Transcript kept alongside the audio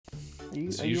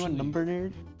Are you a number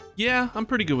nerd? Yeah, I'm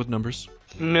pretty good with numbers.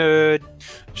 Nerd.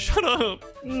 Shut up.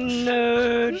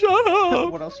 Nerd. Shut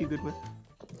up. What else are you good with? What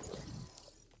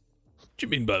you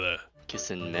mean by that?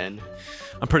 Kissing men.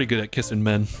 I'm pretty good at kissing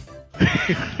men.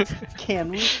 Can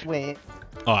we? Wait.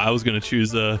 Oh, I was gonna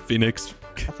choose Phoenix.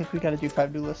 I think we gotta do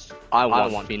 5 new lists. I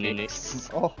want Phoenix.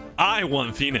 Oh. I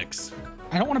want Phoenix.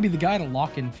 I don't want to be the guy to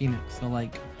lock in Phoenix. So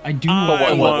like, I do.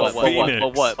 I want want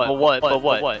Phoenix. But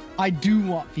what? I do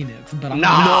want Phoenix, but I'm No,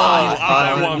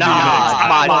 I want Phoenix.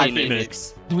 I want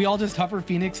Phoenix. Do we all just hover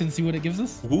Phoenix and see what it gives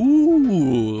us?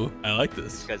 Ooh, I like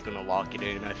this. This guy's gonna lock it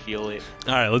in. I feel it.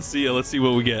 All right, let's see. Let's see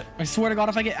what we get. I swear to God,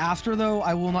 if I get Astra though,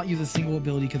 I will not use a single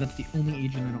ability because that's the only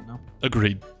agent I don't know.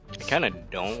 Agreed. I kind of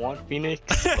don't want Phoenix,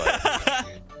 but...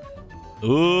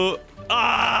 Ooh.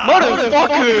 Ah!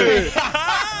 Motherfucker!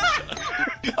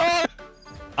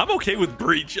 I'm okay with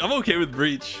Breach. I'm okay with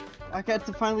Breach. I got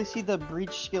to finally see the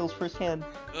breach skills firsthand.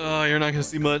 Oh, you're not gonna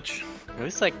see much. At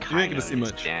least like You ain't kind gonna of see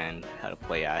much. understand how to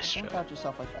play Don't Astra. count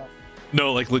yourself like that.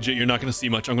 No, like legit, you're not gonna see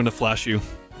much. I'm gonna flash you.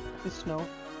 Just know.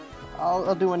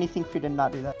 I'll do anything for you to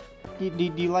not do that. Do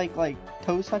you like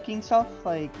toe sucking stuff?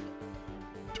 Like.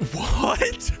 What?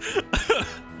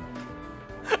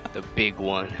 The big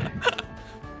one.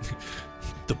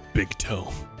 The big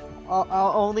toe.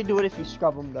 I'll only do it if you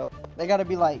scrub them though. They gotta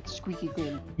be like squeaky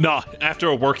clean. Nah, after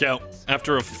a workout,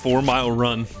 after a 4-mile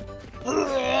run.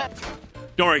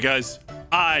 Don't worry, guys.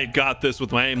 I got this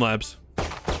with my aim labs.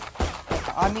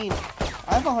 I mean,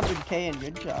 I have 100k in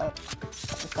good job.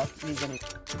 If that means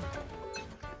anything.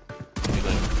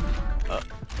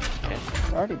 Okay.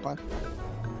 We're already blind.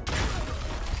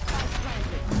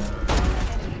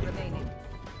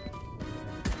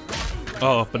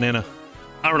 Oh, banana.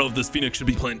 I don't know if this Phoenix should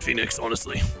be playing Phoenix,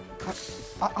 honestly.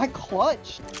 I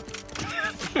clutched.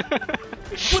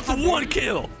 With the 1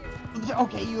 kill!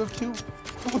 Okay, you have 2.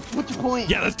 What's your point?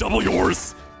 Yeah, that's double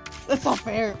yours! That's not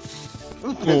fair.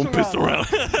 Oh, pistol round.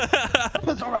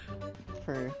 Pistol round.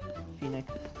 For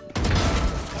Phoenix.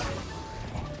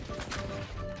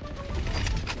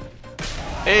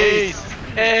 Ace!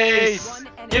 Ace!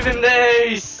 Give him the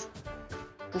ace!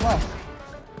 Good luck.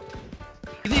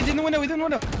 He's in the window. He's in the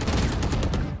window.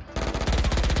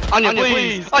 Anya,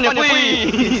 please! Anya,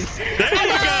 please! There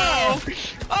you go!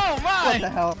 Oh my! What the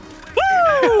hell?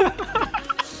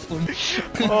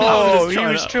 Oh, he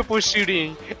trying was to- triple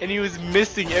shooting, and he was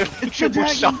missing every It's the triple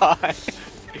dragon. shot.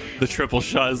 The triple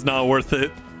shot is not worth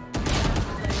it.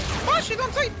 Oh, she's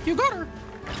on site. You got her.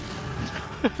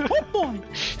 Oh boy.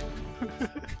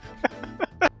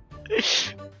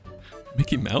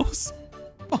 Mickey Mouse?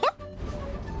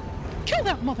 Kill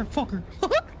that motherfucker.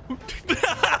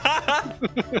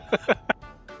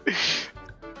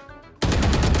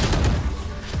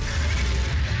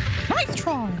 Nice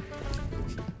try.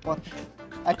 What?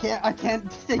 I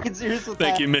can't take it serious with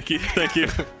Thank that. you, Mickey. Thank you.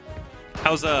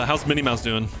 How's Minnie Mouse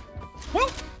doing? Well,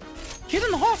 she's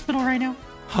in the hospital right now.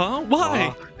 Huh?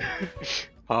 Why?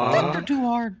 Worked her too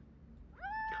hard.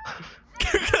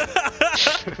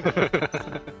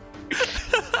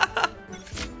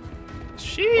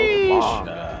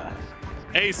 Sheesh.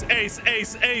 Ace, ace,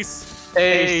 ace, ace.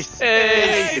 Ace!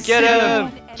 Ace! Get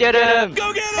him! Get him!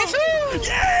 Go get him!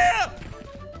 Yeah!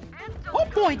 Oh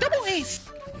boy, double ace.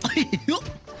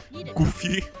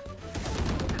 Goofy.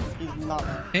 He's not.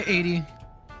 Hit 80.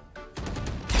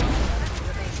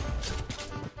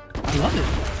 I love it.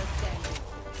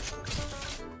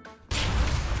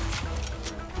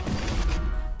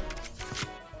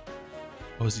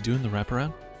 Oh, is he doing the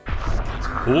wraparound?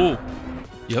 Oh.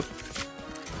 Yep.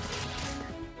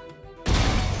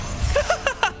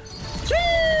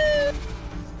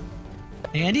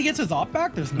 Andy gets his op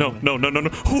back? There's No, way. no, no, no, no.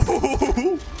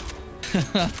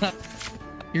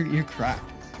 You're cracked.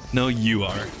 No, you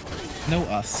are. No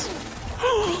us.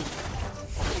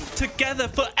 Together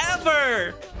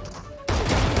forever!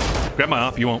 Grab my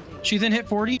op, you won't. She's in hit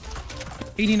 40.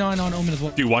 89 on Omen as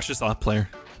well. Dude, watch this op player.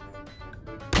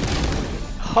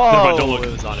 Oh, don't look.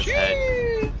 it was on his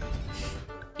head.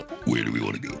 Where do we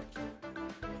want to go?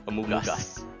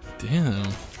 Amugas. Damn.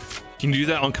 Can you do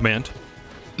that on command?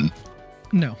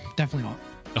 No, definitely not.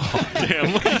 Oh,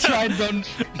 damn. I tried them.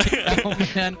 Oh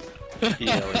man.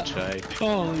 Yeah, we tried.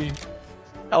 Holy.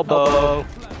 Elbow.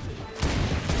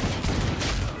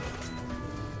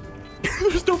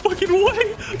 There's no fucking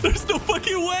way! There's no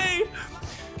fucking way!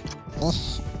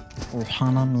 This is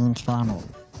Hannah means family.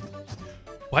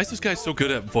 Why is this guy so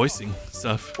good at voicing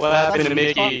stuff? What happened to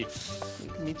Mickey?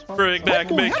 Bring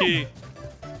back Oh, Mickey!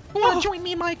 Want to join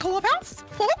me in my clubhouse?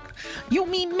 Huh? You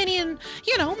mean Minnie and,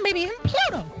 you know, maybe even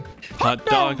Pluto. Hot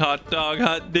dog, hot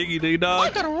diggy dig I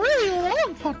dog. got a really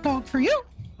long hot dog for you.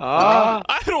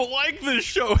 I don't like this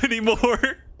show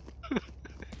anymore.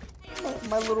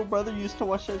 My little brother used to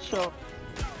watch that show.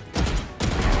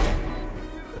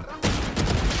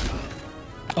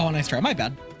 Oh, nice try. My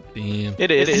bad. Damn.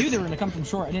 It is. I knew they were gonna come from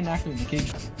short. I didn't activate the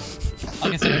cage.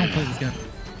 Like I said, I don't play this game.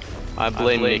 I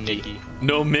blame Mickey.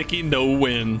 No Mickey, no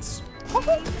wins.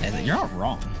 Hey, you're not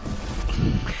wrong.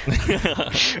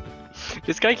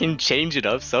 This guy can change it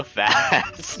up so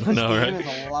fast. I know, This game right?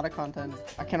 is a lot of content.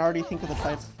 I can already think of the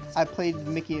type. I played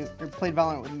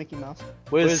Valorant with Mickey Mouse.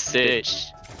 Where's Stitch?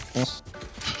 This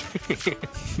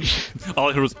All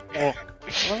I heard was, oh.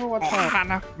 Never watched that.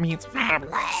 Hana means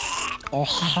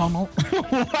Ohana.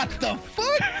 What the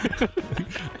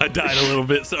fuck? I died a little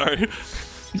bit, sorry.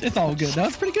 It's all good. That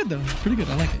was pretty good though. Pretty good.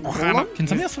 I like it. Can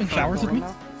somebody else swing showers with me?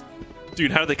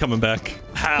 Dude, how are they coming back?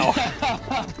 How?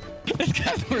 These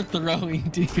guys were throwing,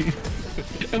 dude.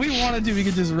 If we wanted to, we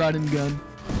could just run and gun.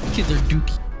 Kids are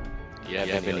dookie. You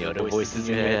have any other voices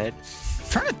in your head? I'm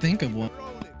trying to think of one.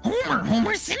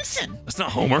 Homer Simpson. That's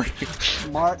not Homer.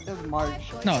 Marge.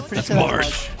 No, Pretty that's sure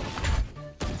Marsh.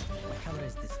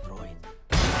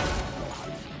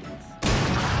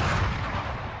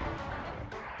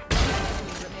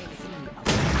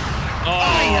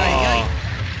 Oh,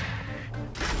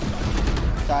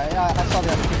 Sorry, I saw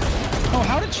the other kid. Oh,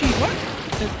 how did she? What?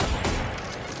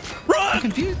 I'm run!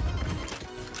 confused.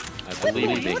 I believe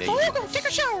Let's Mickey. all go take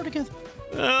a shower together.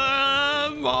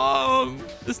 Mom,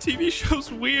 this TV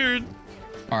show's weird.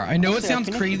 All right, I know it Say, I sounds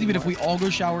finished crazy, it but if we tomorrow. all go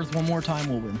showers one more time,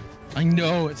 we'll win. I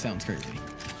know it sounds crazy.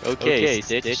 Okay,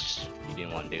 Stitch. You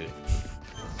didn't want to do it.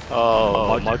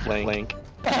 Oh, Mark Blank.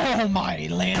 Oh my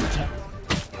Lanta.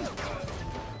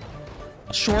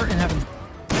 Short and having.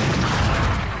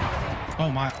 Oh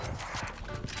my.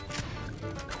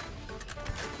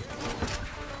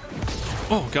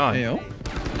 Oh, God. Ayo.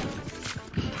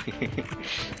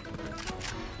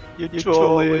 You're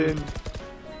trolling.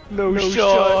 No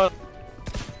shot.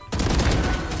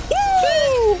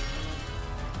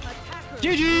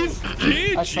 GG's.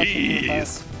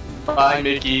 GG's. Bye,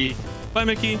 Mickey. Bye,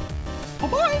 Mickey. Bye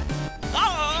bye.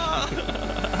 Ah!